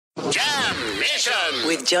Mission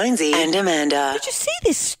with Jonesy and Amanda. Did you see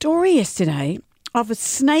this story yesterday of a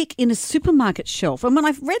snake in a supermarket shelf? And when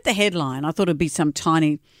I read the headline, I thought it'd be some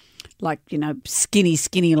tiny,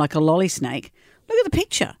 skinny, like a lolly snake. Look at the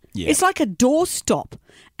picture. Yeah. It's like a doorstop,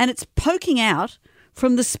 and it's poking out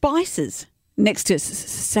from the spices next to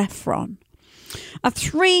saffron. A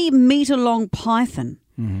 3-metre-long python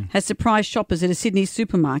has surprised shoppers at a Sydney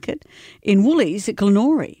supermarket in Woolies at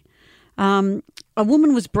Glenorrhea. A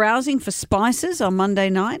woman was browsing for spices on Monday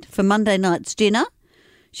night for Monday night's dinner.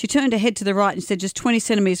 She turned her head to the right and said, just 20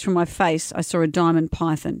 centimetres from my face, I saw a diamond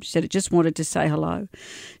python. She said it just wanted to say hello.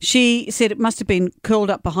 She said it must have been curled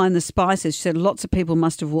up behind the spices. She said lots of people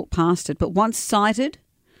must have walked past it. But once sighted,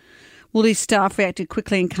 Woolies staff reacted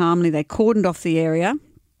quickly and calmly. They cordoned off the area.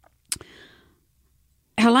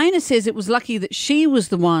 Helena says it was lucky that she was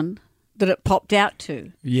the one that it popped out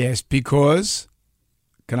to. Yes, because...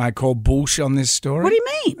 Can I call bullshit on this story? What do you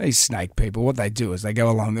mean? These snake people, what they do is they go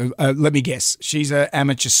along. Let me guess. She's an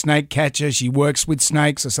amateur snake catcher. She works with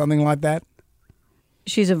snakes or something like that.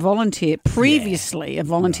 She's a volunteer, previously a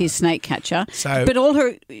volunteer snake catcher, but all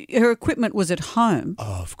her equipment was at home.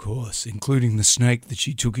 Oh, of course, including the snake that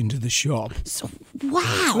she took into the shop. So,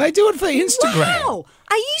 wow. They do it for Instagram. Wow.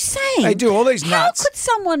 Are you saying they do all these nuts? How could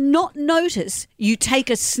someone not notice you take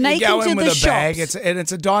a snake you go into in with the a bag, shops?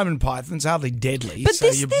 it's a diamond python. It's hardly deadly. But so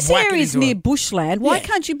this area is near bushland. Why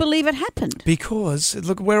can't you believe it happened? Because,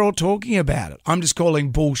 look, we're all talking about it. I'm just calling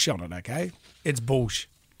bullshit on it, okay? It's bullshit.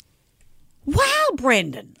 Wow,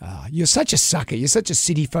 Brendan. You're such a sucker. You're such a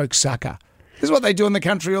city folk sucker. This is what they do in the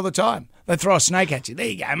country all the time. They throw a snake at you. There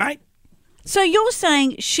you go, mate. So you're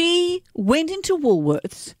saying she went into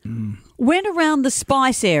Woolworths, went around the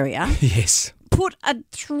spice area, yes, put a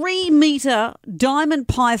 3-metre diamond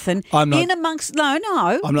python in amongst... No,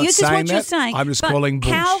 I'm not this saying is what that. you're saying. I'm just calling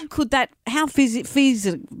bullshit. How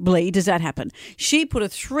feasibly does that happen? She put a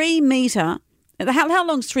 3-metre... How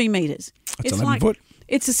long's 3 metres? It's 11 foot.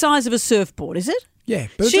 It's the size of a surfboard, is it? Yeah,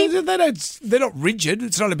 but they're not rigid.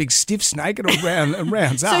 It's not a big stiff snake. It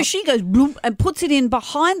rounds up. So she goes bloom and puts it in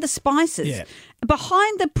behind the spices,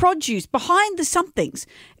 behind the produce, behind the somethings.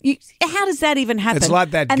 How does that even happen? It's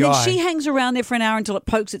like that and guy. And then she hangs around there for an hour until it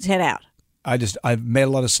pokes its head out. I've met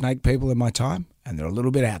a lot of snake people in my time, and they're a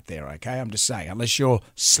little bit out there, okay? I'm just saying, unless you're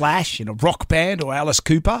Slash in a rock band or Alice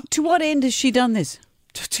Cooper. To what end has she done this?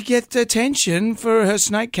 To get attention for her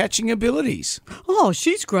snake catching abilities. Oh,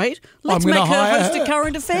 she's great. Let's make her host a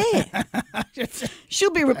current affair.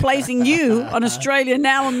 She'll be replacing you on Australia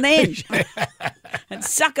Now and Then. And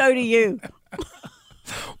sucko to you.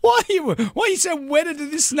 Why are you so wedded to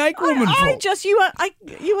this snake woman for? You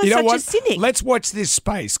are such a cynic. Let's watch this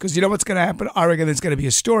space, because you know what's going to happen? I reckon there's going to be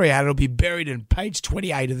a story out. It'll be buried in page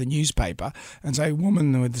 28 of the newspaper and say,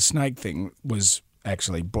 woman with the snake thing was...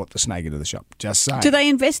 actually brought the snake into the shop. Just saying. Do they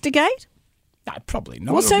investigate? No, probably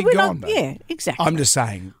not. Well, so It'll be we're gone, not. Yeah, exactly. I'm just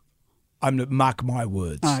saying. Mark my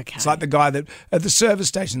words. Okay. It's like the guy that at the service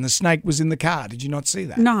station, the snake was in the car. Did you not see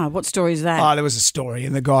that? No. What story is that? Oh, there was a story,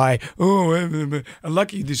 and the guy.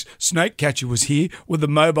 Lucky this snake catcher was here with the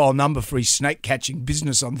mobile number for his snake catching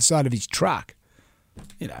business on the side of his truck.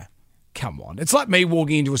 You know. Come on. It's like me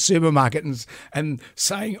walking into a supermarket and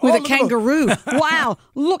saying... With a kangaroo. Wow.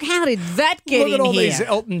 Look, how did that get in here? Look at all these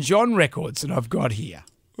Elton John records that I've got here.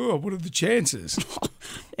 Oh, what are the chances?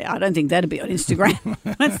 I don't think that'd be on Instagram.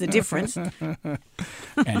 That's the difference.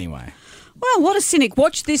 Anyway. Well, what a cynic.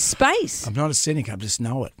 Watch this space. I'm not a cynic. I just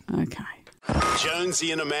know it. Okay.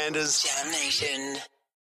 Jonesy and Amanda's Jam Nation.